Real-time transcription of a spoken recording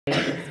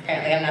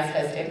Apparently I'm not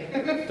supposed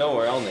to. Don't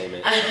worry, I'll name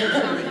it.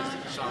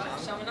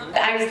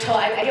 I was told,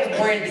 I get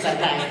warned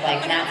sometimes,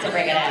 like, not to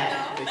bring it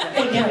up.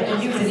 Hey, no,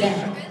 don't use it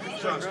now.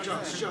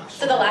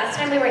 So the last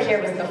time we were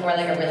here was before,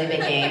 like, a really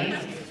big game.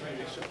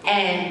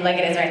 And, like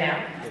it is right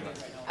now.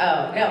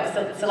 Oh, no,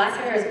 so last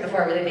time was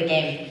before a really big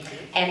game.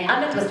 And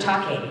Amit was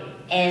talking.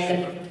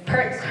 And the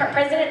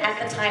president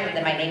at the time of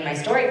the My Name, My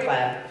Story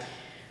Club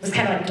was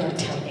kind of like, don't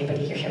tell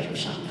anybody you're here from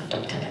Sean,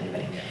 don't tell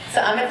anybody.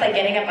 So Amit's like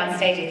getting up on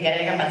stage, he's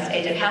getting up on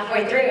stage, and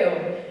halfway through,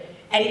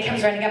 and he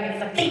comes running up and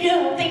he's like, they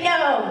know!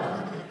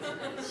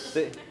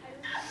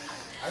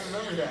 I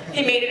remember that.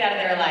 He made it out of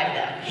there alive,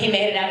 though. He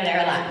made it out of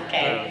there alive,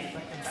 okay?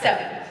 So,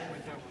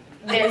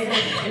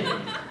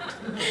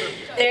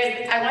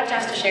 I want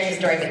Josh to share his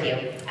story with you,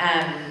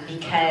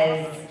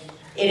 because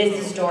it is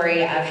the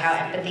story of how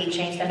empathy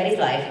changed somebody's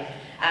life,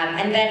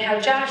 and then how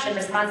Josh, in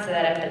response to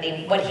that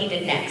empathy, what he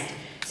did next.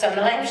 So I'm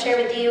going to let him share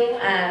with you,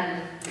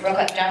 real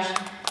quick, Josh.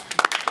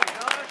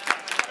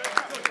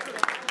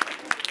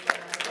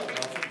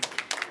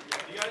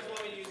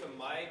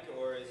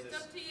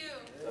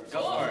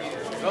 Go for it.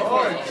 Go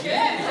for it.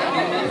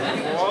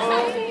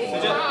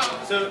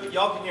 So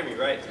y'all can hear me,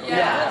 right?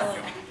 Yes.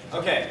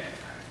 Okay.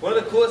 One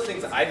of the coolest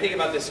things I think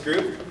about this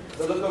group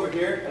is I look over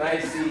here and I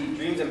see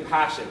dreams and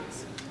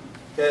passions.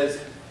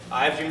 Because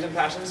I have dreams and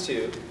passions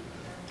too,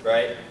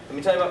 right? Let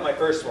me tell you about my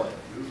first one.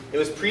 It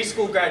was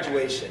preschool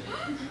graduation.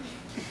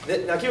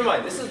 Now keep in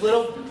mind, this is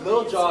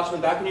little Josh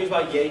back when he was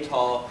about yay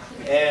tall,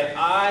 and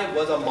I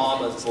was a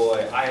mama's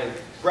boy. I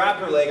grabbed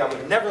her leg, I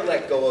would never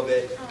let go of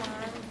it.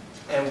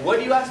 And what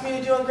do you ask me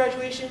to do on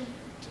graduation?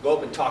 To go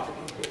up and talk to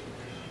people.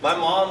 My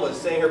mom was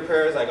saying her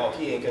prayers like, oh,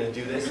 he ain't gonna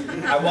do this.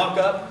 I walk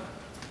up,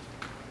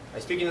 I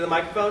speak into the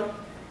microphone.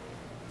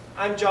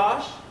 I'm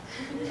Josh,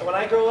 and when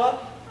I grow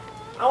up,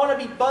 I want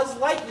to be Buzz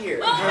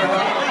Lightyear.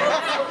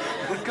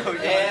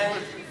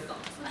 And,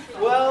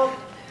 well,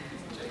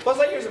 Buzz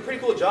Lightyear is a pretty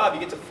cool job. You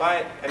get to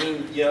fight,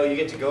 you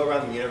get to go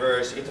around the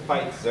universe, you get to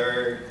fight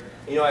Zurg.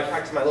 I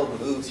practice my little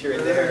moves here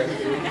and there.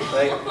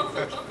 Like,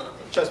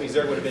 trust me,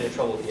 Zurg would have been in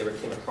trouble if he ever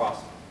came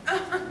across me.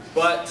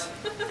 But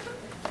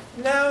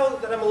now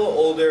that I'm a little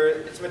older,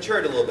 it's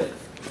matured a little bit.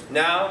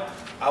 Now,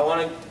 I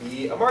want to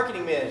be a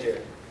marketing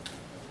manager.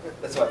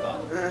 That's what I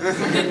thought.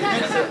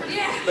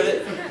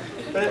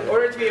 But in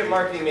order to be a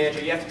marketing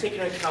manager, you have to take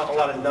into account a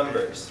lot of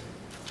numbers.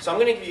 So I'm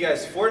going to give you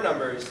guys 4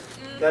 numbers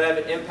that have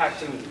an impact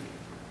to me.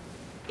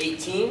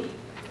 18,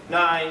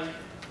 9,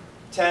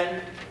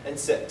 10, and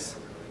 6.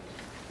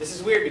 This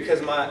is weird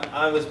because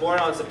I was born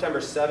on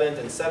September 7th,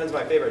 and 7's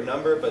my favorite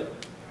number, but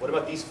what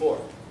about these 4?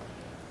 Well,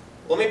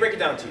 let me break it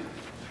down to you.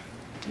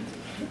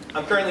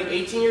 I'm currently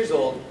 18 years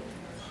old.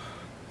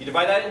 You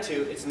divide that in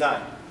 2, it's 9.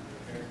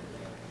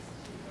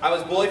 I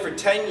was bullied for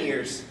 10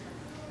 years,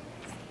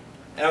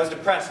 and I was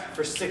depressed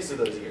for 6 of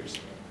those years.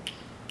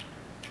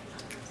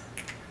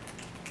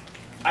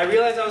 I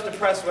realized I was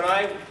depressed when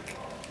I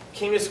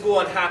came to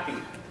school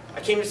unhappy. I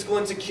came to school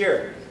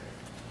insecure.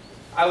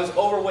 I was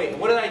overweight.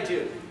 What did I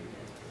do?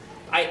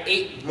 I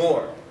ate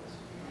more.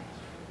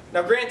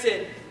 Now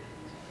granted,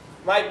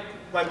 my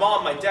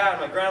mom, my dad,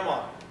 my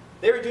grandma,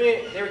 they were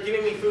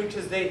giving me food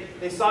because they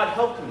saw it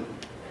helped me.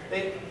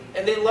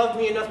 And they loved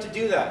me enough to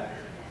do that.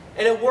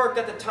 And it worked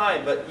at the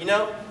time, but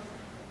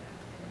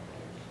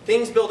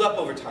things build up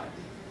over time.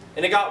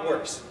 And it got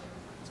worse.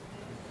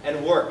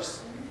 And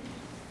worse.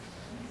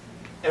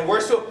 And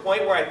worse to a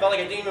point where I felt like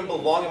I didn't even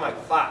belong in my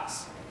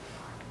class.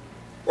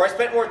 Where I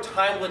spent more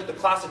time with the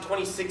class of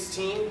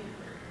 2016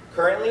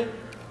 currently,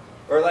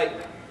 or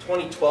like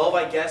 2012,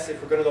 I guess,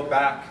 if we're going to go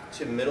back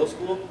to middle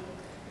school,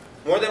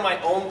 more than my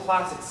own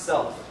class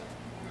itself.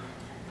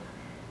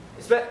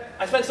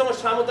 I spent so much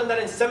time with them that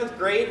in 7th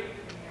grade,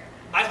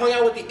 I hung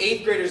out with the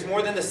 8th graders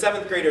more than the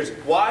 7th graders.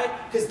 Why?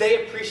 Because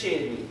they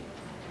appreciated me.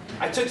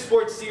 I took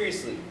sports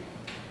seriously.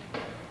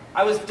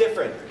 I was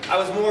different. I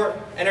was more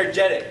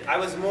energetic. I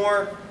was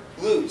more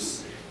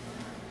loose.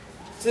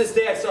 To this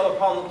day, I still have a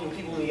problem looking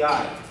people in the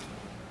eye.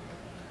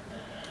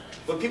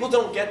 But people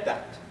don't get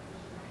that.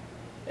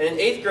 And in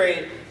 8th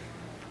grade,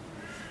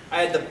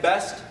 I had the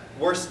best,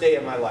 worst day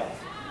of my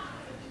life.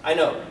 I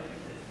know.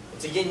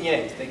 It's a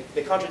yin-yang.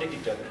 They contradict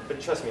each other.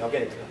 But trust me, I'll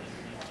get into it.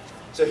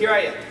 So here I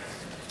am.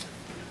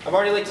 I'm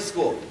already late to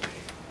school.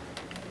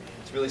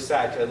 It's really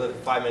sad because I live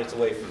 5 minutes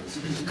away from this.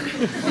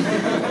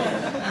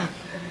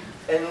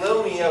 And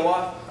little me, I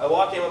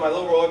walk in with my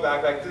little roller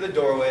backpack through the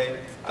doorway.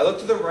 I look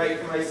to the right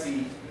from my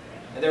seat,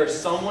 and there is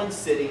someone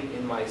sitting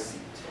in my seat.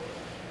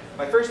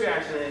 My first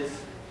reaction is,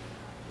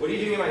 what are you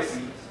doing in my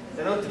seat?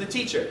 Then I look to the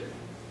teacher.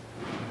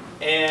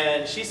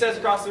 And she says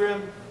across the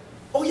room,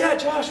 oh yeah,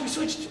 Josh, we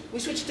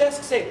switched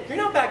desks today. You're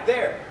not back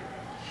there.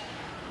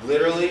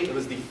 Literally, it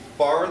was the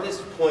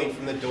farthest point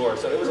from the door.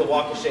 So it was a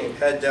walk of shame.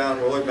 Head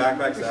down, roller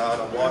backpacks out.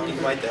 I'm walking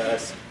to my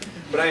desk.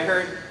 But I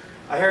heard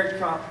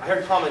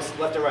comments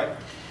left and right.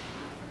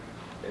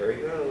 There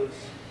he goes.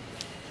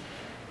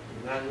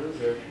 That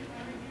loser.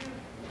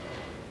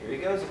 Here he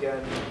goes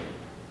again.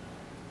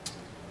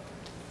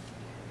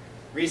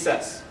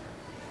 Recess.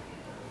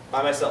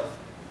 By myself.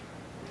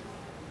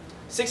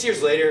 6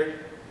 years later,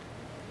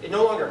 it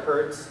no longer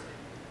hurts.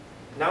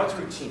 Now it's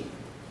routine.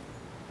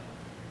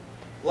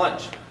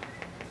 Lunch.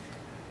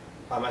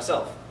 By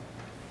myself.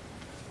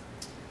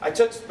 I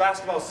took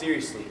basketball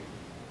seriously.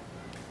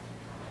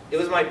 It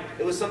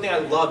was something I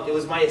loved. It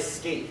was my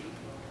escape.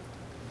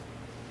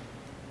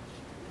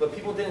 But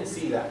people didn't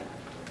see that.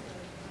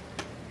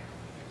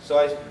 So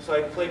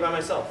I played by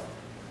myself.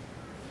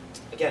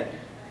 Again,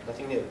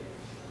 nothing new.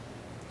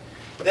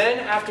 Then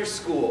after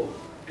school,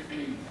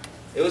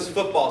 it was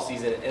football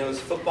season and it was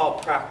football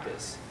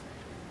practice.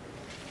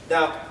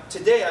 Now,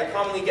 today I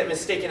commonly get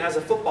mistaken as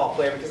a football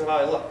player because of how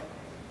I look.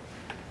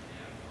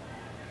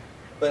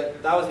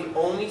 But that was the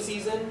only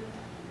season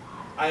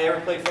I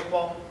ever played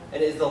football,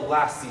 and it is the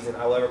last season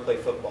I will ever play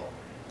football.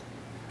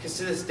 Because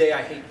to this day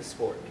I hate the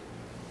sport.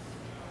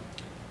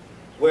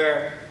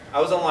 Where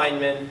I was a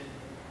lineman,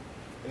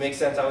 it makes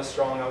sense, I was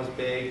strong, I was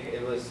big,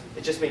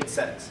 it just made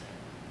sense.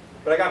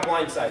 But I got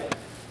blindsided.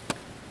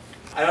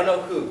 I don't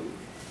know who.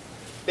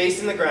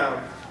 Face in the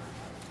ground.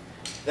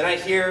 Then I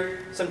hear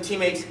some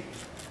teammates,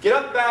 get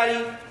up,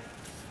 Batty,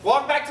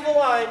 walk back to the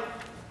line,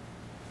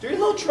 do your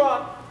little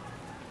trot.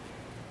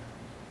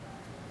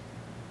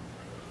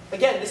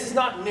 Again, this is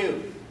not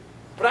new,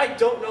 but I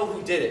don't know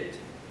who did it.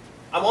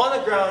 I'm on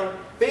the ground,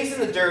 face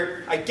in the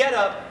dirt, I get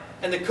up,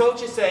 and the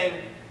coach is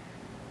saying,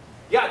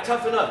 yeah,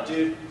 toughen up,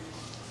 dude.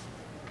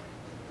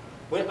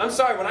 I'm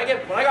sorry, when I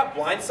got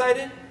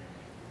blindsided,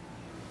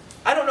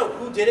 I don't know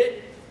who did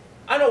it,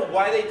 I don't know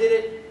why they did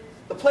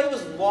it, the play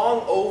was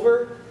long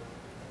over,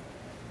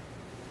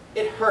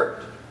 it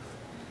hurt.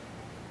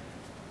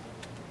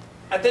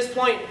 At this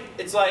point,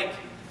 it's like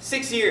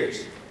 6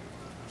 years.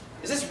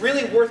 Is this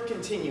really worth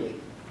continuing?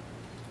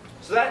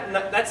 So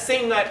that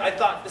same night, I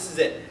thought, this is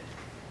it.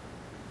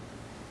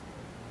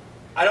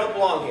 I don't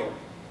belong here.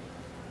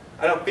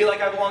 I don't feel like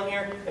I belong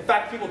here. In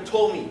fact, people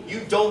told me,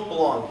 you don't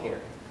belong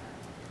here.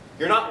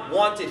 You're not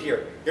wanted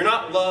here. You're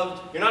not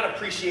loved. You're not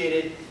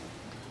appreciated.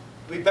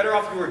 You'd be better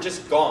off if you were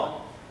just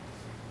gone.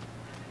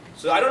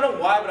 So I don't know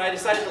why, but I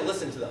decided to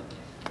listen to them.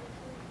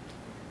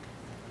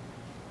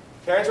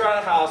 Parents are out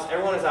of the house.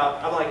 Everyone is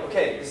out. I'm like,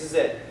 okay, this is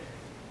it.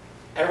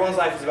 Everyone's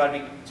life is about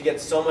to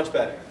get so much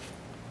better.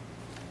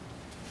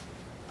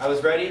 I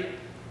was ready,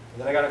 and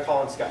then I got a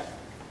call on Skype.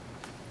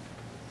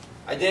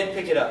 I didn't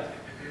pick it up,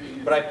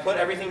 but I put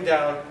everything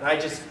down, and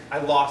I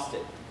lost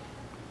it.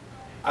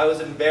 I was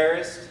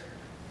embarrassed,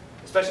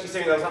 especially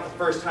considering that was not the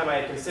first time I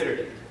had considered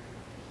it.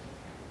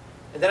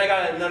 And then I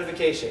got a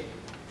notification,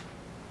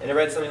 and it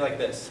read something like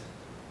this.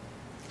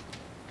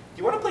 Do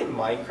you want to play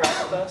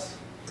Minecraft with us?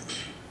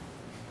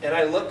 And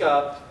I look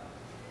up,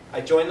 I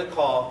join the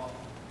call,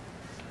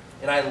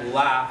 and I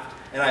laughed,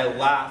 and I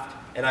laughed,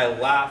 and I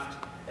laughed,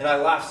 and I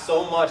laughed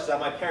so much that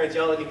my parents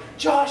yelled at me,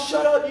 Josh,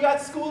 shut up, you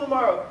got school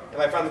tomorrow. And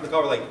my friends at the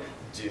call were like,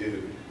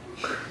 dude,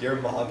 your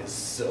mom is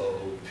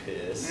so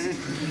pissed.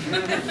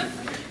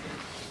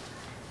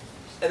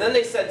 And then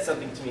they said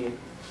something to me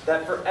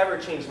that forever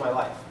changed my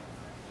life.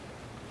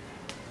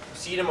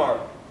 See you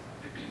tomorrow.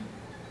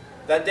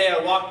 That day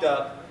I walked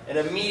up, and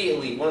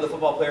immediately one of the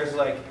football players was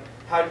like,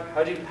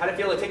 how'd it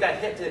feel to take that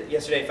hit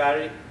yesterday,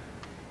 Fatty?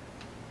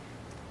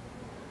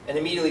 And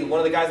immediately one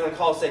of the guys on the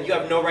call said, you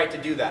have no right to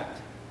do that.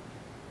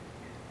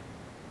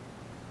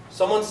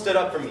 Someone stood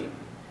up for me.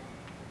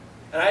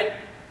 And I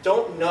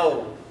don't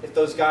know if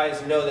those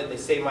guys know that they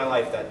saved my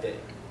life that day.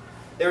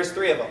 There was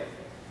 3 of them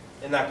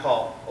in that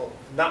call, well,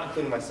 not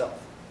including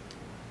myself.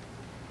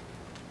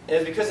 And it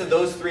was because of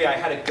those 3 I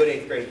had a good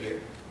 8th grade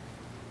year.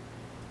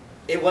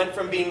 It went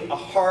from being a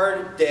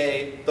hard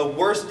day, the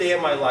worst day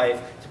of my life,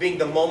 to being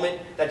the moment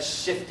that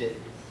shifted.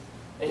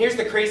 And here's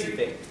the crazy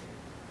thing.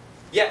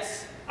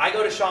 Yes, I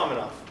go to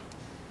Chaminade,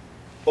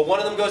 but one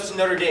of them goes to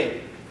Notre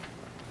Dame.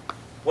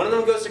 One of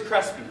them goes to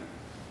Crespi,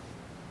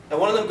 and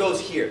one of them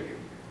goes here.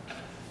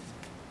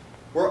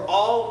 We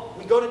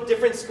go to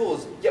different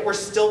schools, yet we're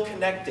still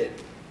connected.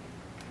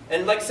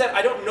 And like I said,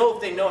 I don't know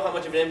if they know how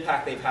much of an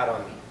impact they've had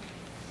on me.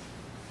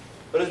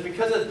 But it's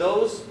because of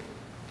those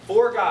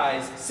 4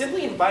 guys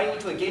simply inviting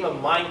me to a game of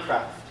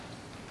Minecraft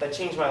that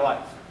changed my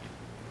life.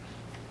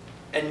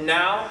 And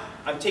now,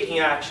 I'm taking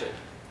action.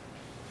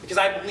 Because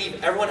I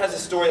believe everyone has a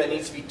story that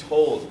needs to be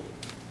told.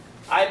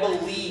 I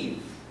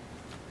believe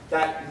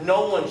that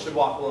no one should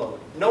walk alone.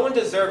 No one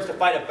deserves to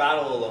fight a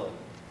battle alone.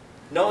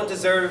 No one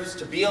deserves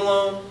to be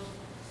alone.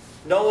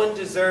 No one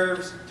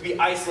deserves to be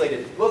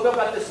isolated. Look up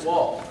at this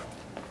wall.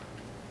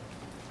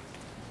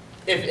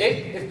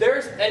 If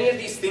there's any of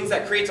these things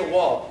that creates a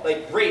wall,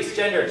 like race,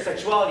 gender,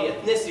 sexuality,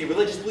 ethnicity,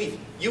 religious belief,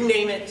 you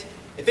name it,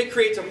 if it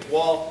creates a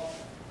wall,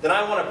 then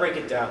I want to break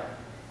it down.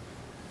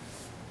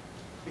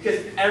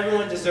 Because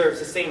everyone deserves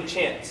the same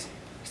chance.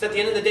 Because at the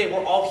end of the day,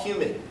 we're all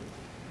human.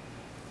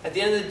 At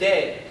the end of the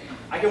day,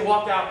 I can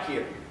walk out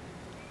here,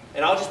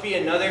 and I'll just be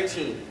another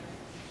teen.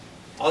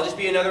 I'll just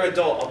be another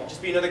adult. I'll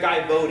just be another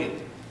guy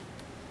voting.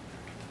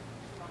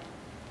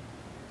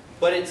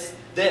 But it's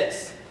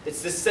this.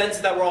 It's this sense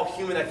that we're all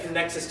human that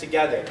connects us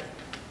together.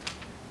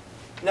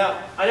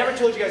 Now, I never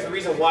told you guys the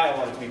reason why I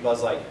wanted to be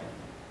Buzz Lightyear.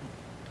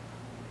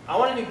 I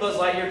want to be Buzz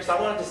Lightyear because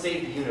I wanted to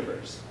save the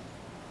universe.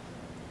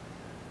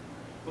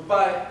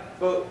 But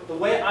the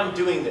way I'm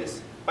doing this,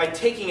 by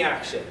taking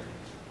action,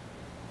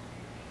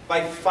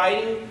 by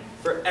fighting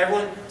for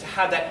everyone to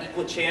have that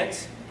equal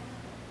chance,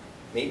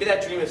 maybe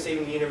that dream of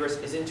saving the universe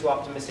isn't too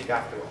optimistic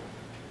after all.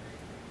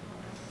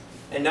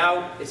 And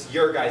now it's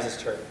your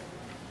guys' turn.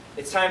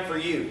 It's time for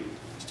you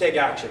to take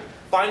action.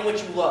 Find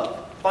what you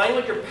love. Find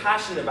what you're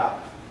passionate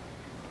about.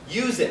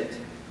 Use it.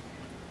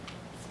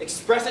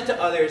 Express it to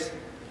others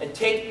and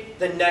take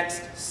the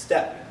next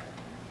step.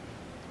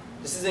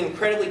 This is an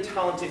incredibly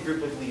talented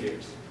group of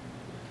leaders,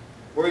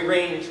 where we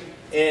range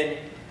in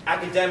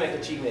academic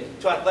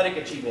achievement, to athletic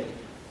achievement,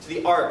 to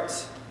the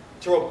arts,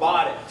 to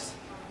robotics.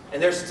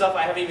 And there's stuff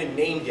I haven't even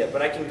named yet,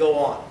 but I can go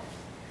on.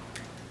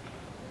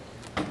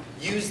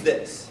 Use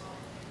this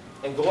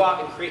and go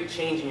out and create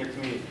change in your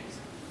communities.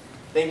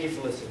 Thank you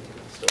for listening to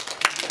my story.